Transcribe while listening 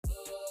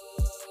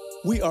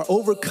We are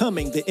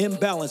overcoming the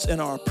imbalance in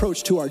our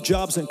approach to our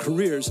jobs and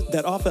careers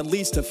that often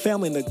leads to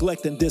family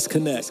neglect and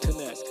disconnect.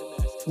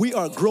 We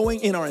are growing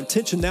in our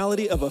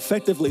intentionality of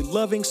effectively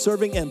loving,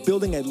 serving, and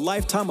building a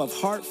lifetime of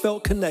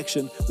heartfelt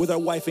connection with our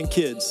wife and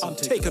kids. I'm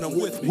taking them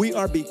with me. We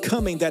are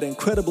becoming that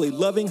incredibly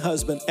loving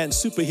husband and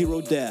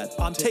superhero dad.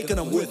 I'm taking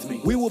them with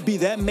me. We will be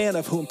that man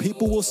of whom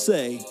people will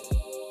say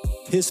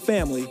his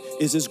family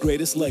is his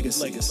greatest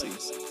legacy.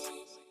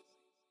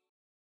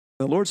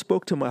 The Lord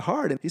spoke to my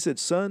heart and he said,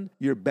 son,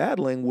 you're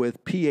battling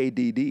with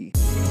P.A.D.D.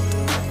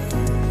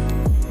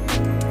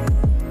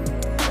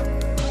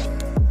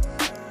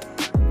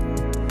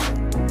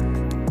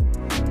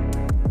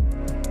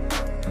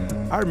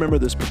 I remember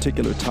this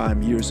particular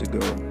time years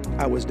ago.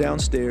 I was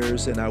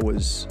downstairs and I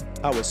was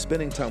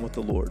spending time with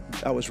the Lord.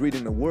 I was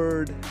reading the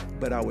Word,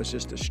 but I was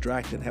just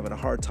distracted and having a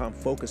hard time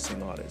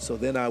focusing on it. So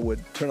then I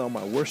would turn on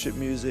my worship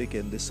music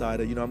and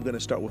decided, I'm going to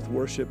start with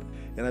worship.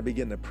 And I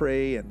began to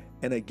pray.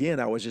 And again,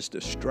 I was just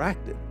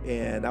distracted.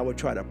 And I would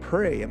try to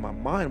pray and my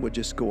mind would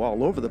just go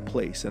all over the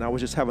place. And I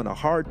was just having a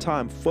hard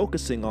time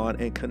focusing on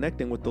and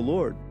connecting with the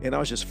Lord. And I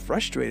was just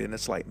frustrated. And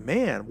it's like,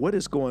 man, what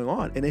is going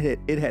on? And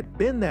it had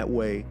been that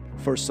way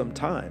for some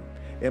time.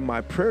 And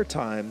my prayer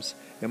times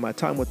and my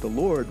time with the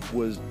Lord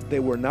they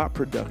were not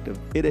productive.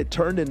 It had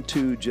turned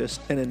into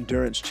just an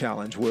endurance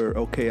challenge where,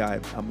 okay,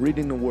 I'm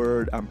reading the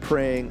Word, I'm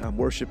praying, I'm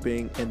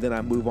worshiping, and then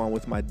I move on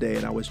with my day,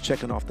 and I was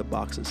checking off the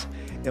boxes.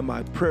 And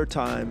my prayer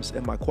times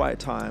and my quiet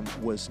time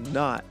I was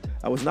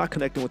not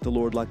connecting with the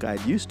Lord like I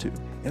had used to.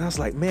 And I was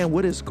like, man,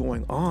 what is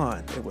going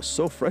on? It was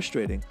so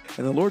frustrating.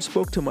 And the Lord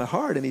spoke to my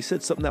heart and he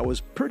said something that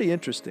was pretty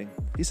interesting.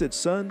 He said,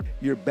 son,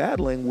 you're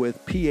battling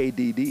with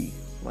P.A.D.D.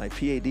 Like,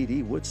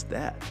 P.A.D.D., what's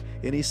that?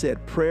 And he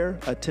said, prayer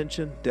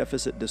attention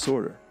deficit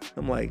disorder.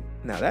 I'm like,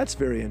 now that's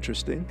very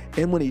interesting.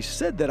 And when he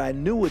said that, I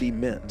knew what he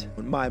meant.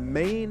 My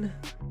main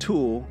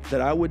tool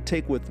that I would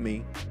take with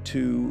me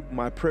to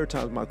my prayer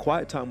times, my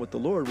quiet time with the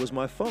Lord, was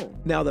my phone.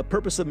 Now, the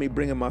purpose of me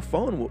bringing my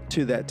phone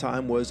to that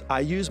time was I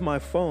use my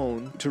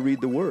phone to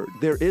read the Word.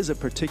 There is a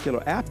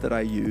particular app that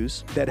I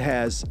use that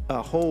has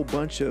a whole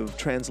bunch of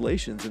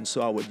translations. And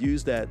so I would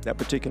use that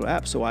particular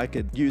app so I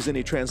could use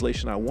any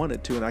translation I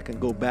wanted to, and I can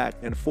go back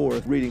and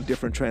forth reading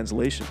different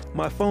translations.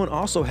 My phone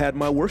also had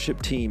my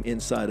worship team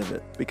inside of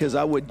it because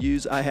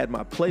I had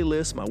my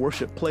playlist, my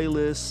worship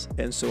playlists,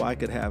 and so I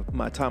could have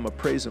my time of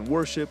praise and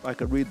worship. I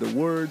could read the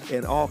Word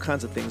and all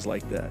kinds of things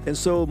like that. And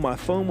so my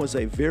phone was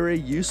a very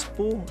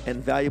useful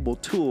and valuable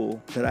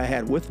tool that I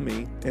had with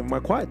me in my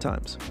quiet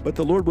times. But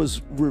the Lord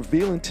was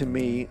revealing to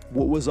me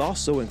what was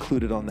also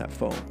included on that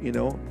phone,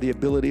 the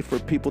ability for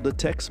people to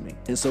text me.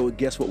 And so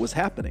guess what was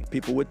happening?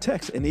 People would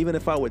text. And even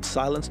if I would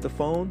silence the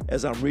phone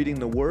as I'm reading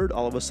the Word,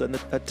 all of a sudden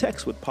a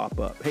text would pop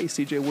up. Hey,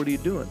 CJ, what are you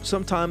doing?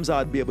 Sometimes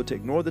I'd be able to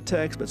ignore the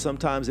text, but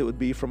sometimes it would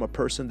be from a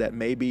person that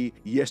maybe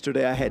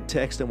yesterday I had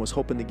text and was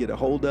hoping to get a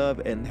hold of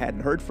and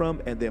hadn't heard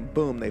from, and then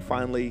boom, they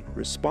finally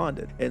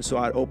responded. And so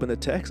I'd open the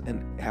text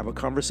and have a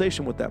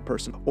conversation with that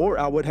person. Or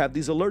I would have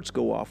these alerts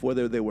go off,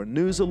 whether they were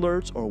news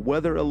alerts or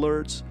weather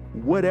alerts,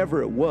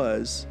 whatever it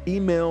was,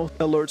 email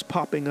alerts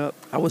popping up.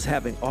 I was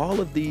having all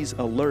of these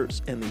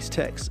alerts and these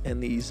texts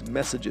and these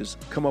messages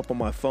come up on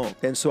my phone.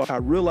 And so I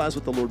realized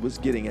what the Lord was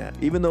getting at.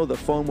 Even though the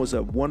phone was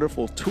a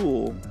wonderful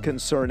tool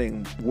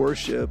concerning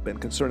worship and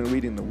concerning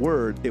reading the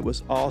Word, it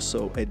was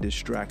also a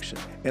distraction.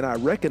 And I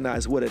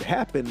recognized what had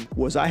happened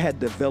was I had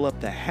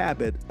developed a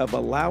habit of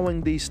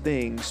allowing these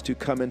things to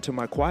come into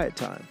my quiet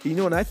time.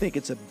 And I think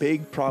it's a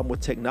big problem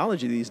with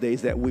technology these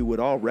days that we would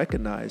all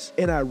recognize.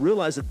 And I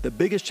realized that the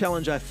biggest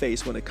challenge I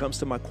face when it comes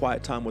to my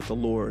quiet time with the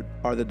Lord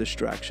are the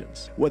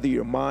distractions. Whether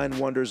your mind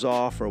wanders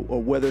off or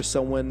whether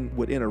someone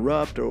would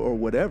interrupt or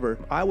whatever,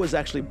 I was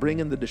actually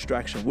bringing the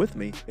distraction with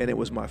me, and it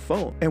was my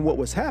phone. And what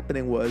was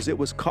happening was it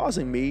was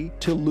causing me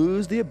to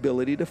lose the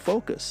ability to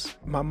focus.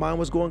 My mind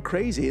was going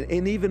crazy.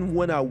 And even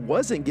when I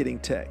wasn't getting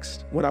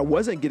text, when I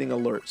wasn't getting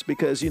alerts,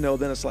 because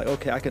then it's like,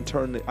 okay, I can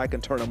turn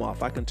them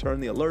off. I can turn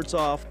the alerts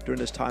off during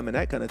this time and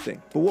that kind of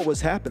thing. But what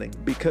was happening,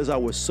 because I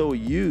was so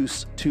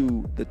used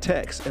to the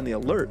text and the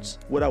alerts,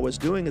 what I was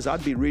doing is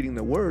I'd be reading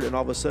the Word and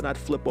all of a sudden I'd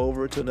flip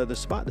over to another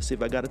spot to see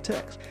if I got a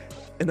text.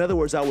 In other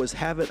words, I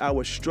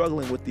was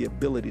struggling with the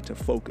ability to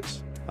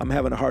focus. I'm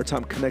having a hard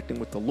time connecting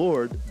with the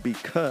Lord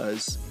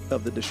because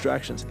of the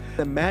distractions.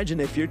 Imagine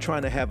if you're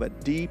trying to have a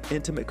deep,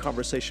 intimate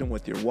conversation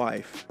with your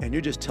wife and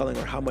you're just telling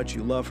her how much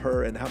you love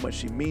her and how much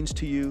she means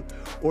to you,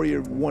 or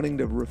you're wanting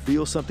to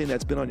reveal something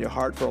that's been on your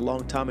heart for a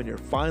long time and you're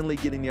finally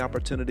getting the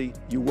opportunity.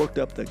 You worked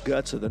up the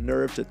guts or the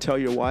nerve to tell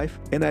your wife,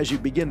 and as you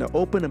begin to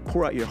open and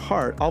pour out your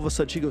heart, all of a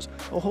sudden she goes,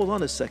 oh, hold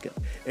on a second.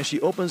 And she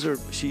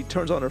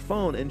turns on her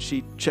phone and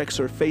she checks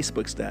her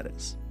Facebook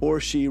status, or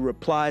she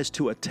replies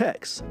to a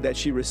text that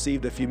she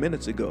received a few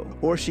minutes ago,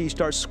 or she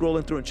starts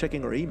scrolling through and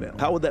checking her email.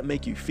 How would that that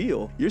make you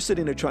feel? You're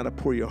sitting there trying to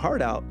pour your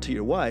heart out to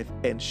your wife,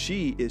 and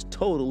she is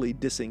totally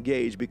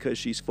disengaged because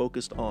she's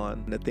focused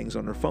on the things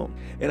on her phone.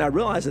 And I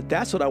realized that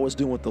that's what I was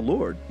doing with the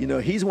Lord. You know,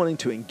 He's wanting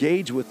to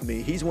engage with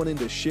me. He's wanting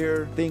to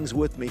share things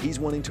with me. He's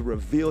wanting to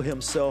reveal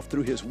Himself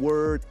through His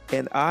Word.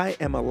 And I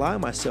am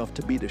allowing myself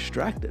to be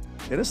distracted.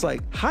 And it's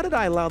like, how did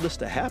I allow this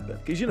to happen?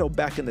 Because, you know,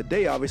 back in the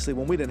day, obviously,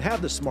 when we didn't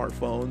have the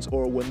smartphones,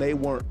 or when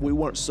we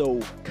weren't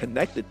so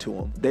connected to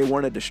them, they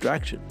weren't a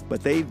distraction,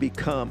 but they've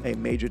become a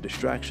major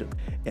distraction.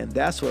 And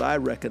that's what I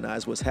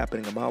recognized was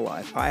happening in my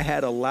life. I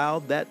had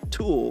allowed that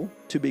tool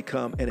to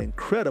become an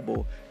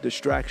incredible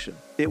distraction.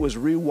 It was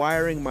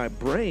rewiring my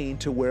brain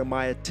to where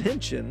my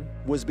attention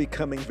was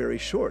becoming very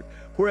short.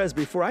 Whereas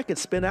before, I could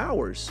spend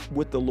hours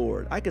with the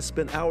Lord. I could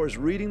spend hours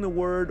reading the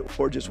Word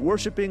or just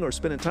worshiping or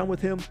spending time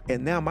with Him.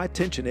 And now my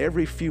attention,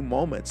 every few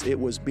moments, I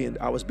was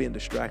being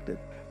distracted.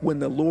 When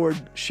the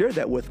Lord shared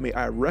that with me,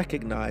 I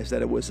recognized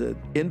that it was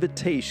an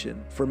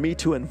invitation for me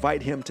to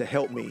invite Him to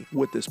help me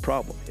with this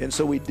problem. And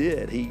so we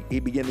did. He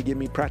began to give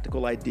me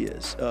practical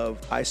ideas of,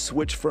 I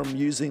switched from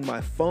using my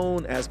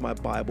phone as my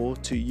Bible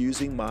to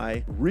using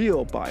my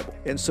real Bible.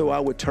 And so I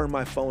would turn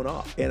my phone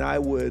off and I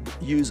would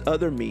use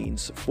other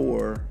means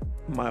for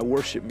my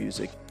worship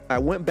music. I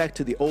went back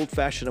to the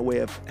old-fashioned way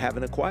of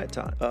having a quiet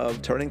time,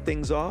 of turning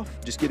things off,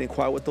 just getting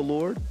quiet with the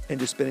Lord, and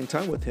just spending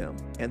time with Him.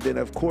 And then,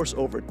 of course,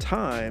 over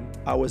time,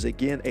 I was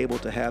again able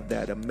to have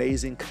that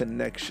amazing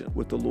connection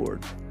with the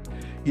Lord.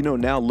 You know,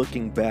 now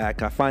looking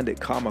back, I find it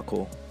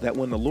comical that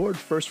when the Lord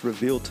first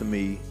revealed to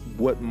me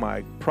what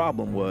my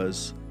problem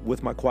was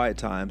with my quiet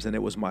times, and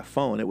it was my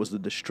phone, it was the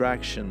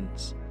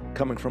distractions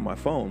coming from my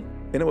phone.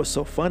 And it was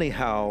so funny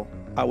how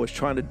I was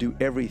trying to do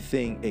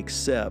everything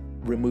except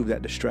remove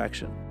that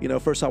distraction. You know,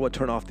 first I would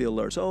turn off the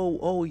alerts.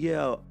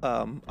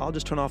 I'll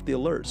just turn off the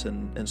alerts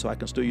and so I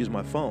can still use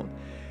my phone.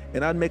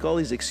 And I'd make all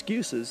these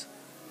excuses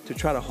to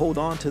try to hold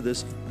on to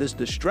this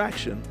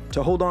distraction,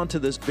 to hold on to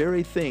this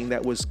very thing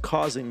that was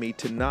causing me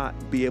to not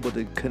be able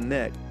to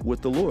connect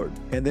with the Lord.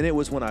 And then it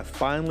was when I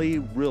finally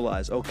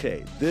realized,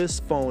 okay,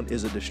 this phone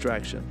is a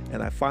distraction.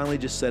 And I finally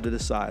just set it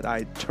aside.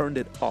 I turned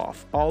it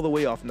off, all the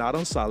way off, not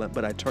on silent,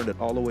 but I turned it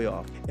all the way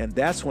off. And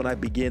that's when I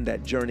began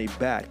that journey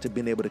back to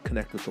being able to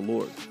connect with the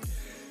Lord.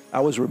 I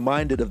was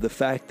reminded of the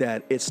fact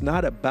that it's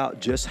not about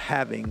just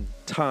having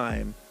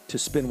time to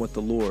spend with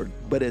the Lord,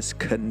 but it's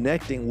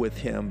connecting with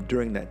Him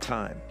during that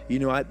time. You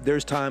know,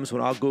 there's times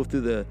when I'll go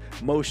through the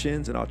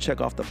motions and I'll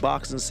check off the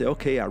box and say,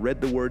 okay, I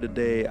read the Word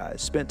today, I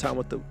spent time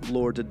with the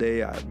Lord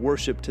today, I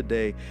worshiped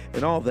today,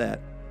 and all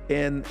that.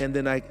 And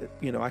then I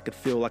could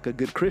feel like a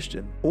good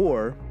Christian,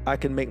 or I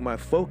can make my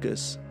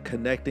focus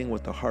connecting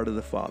with the heart of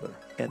the Father.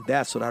 And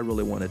that's what I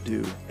really want to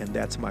do, and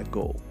that's my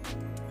goal.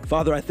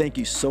 Father, I thank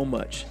You so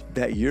much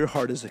that Your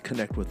heart is to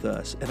connect with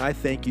us. And I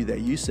thank You that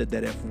You said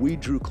that if we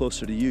drew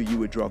closer to You, You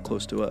would draw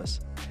close to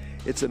us.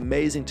 It's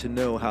amazing to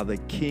know how the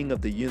King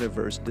of the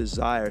universe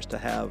desires to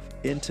have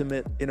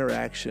intimate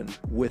interaction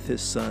with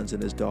His sons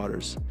and His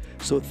daughters.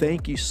 So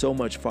thank You so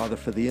much, Father,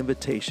 for the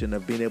invitation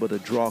of being able to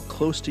draw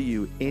close to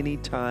You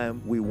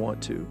anytime we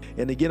want to.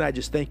 And again, I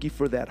just thank You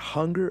for that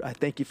hunger. I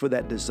thank You for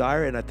that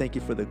desire, and I thank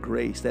You for the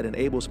grace that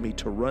enables me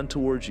to run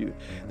towards You,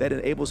 that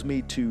enables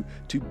me to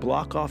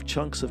block off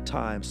chunks of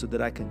time so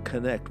that I can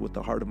connect with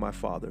the heart of my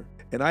Father.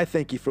 And I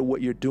thank You for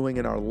what You're doing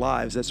in our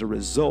lives as a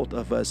result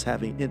of us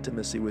having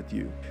intimacy with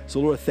You. So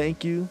Lord,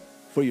 thank You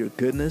for Your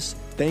goodness.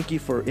 Thank You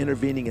for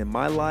intervening in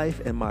my life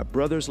and my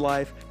brother's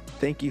life.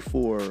 Thank You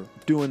for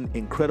doing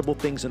incredible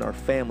things in our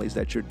families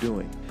that You're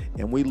doing.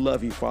 And we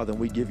love You, Father, and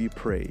we give You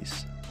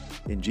praise.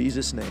 In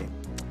Jesus' name,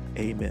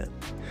 amen.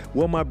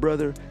 Well, my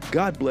brother,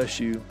 God bless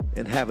you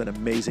and have an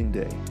amazing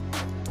day.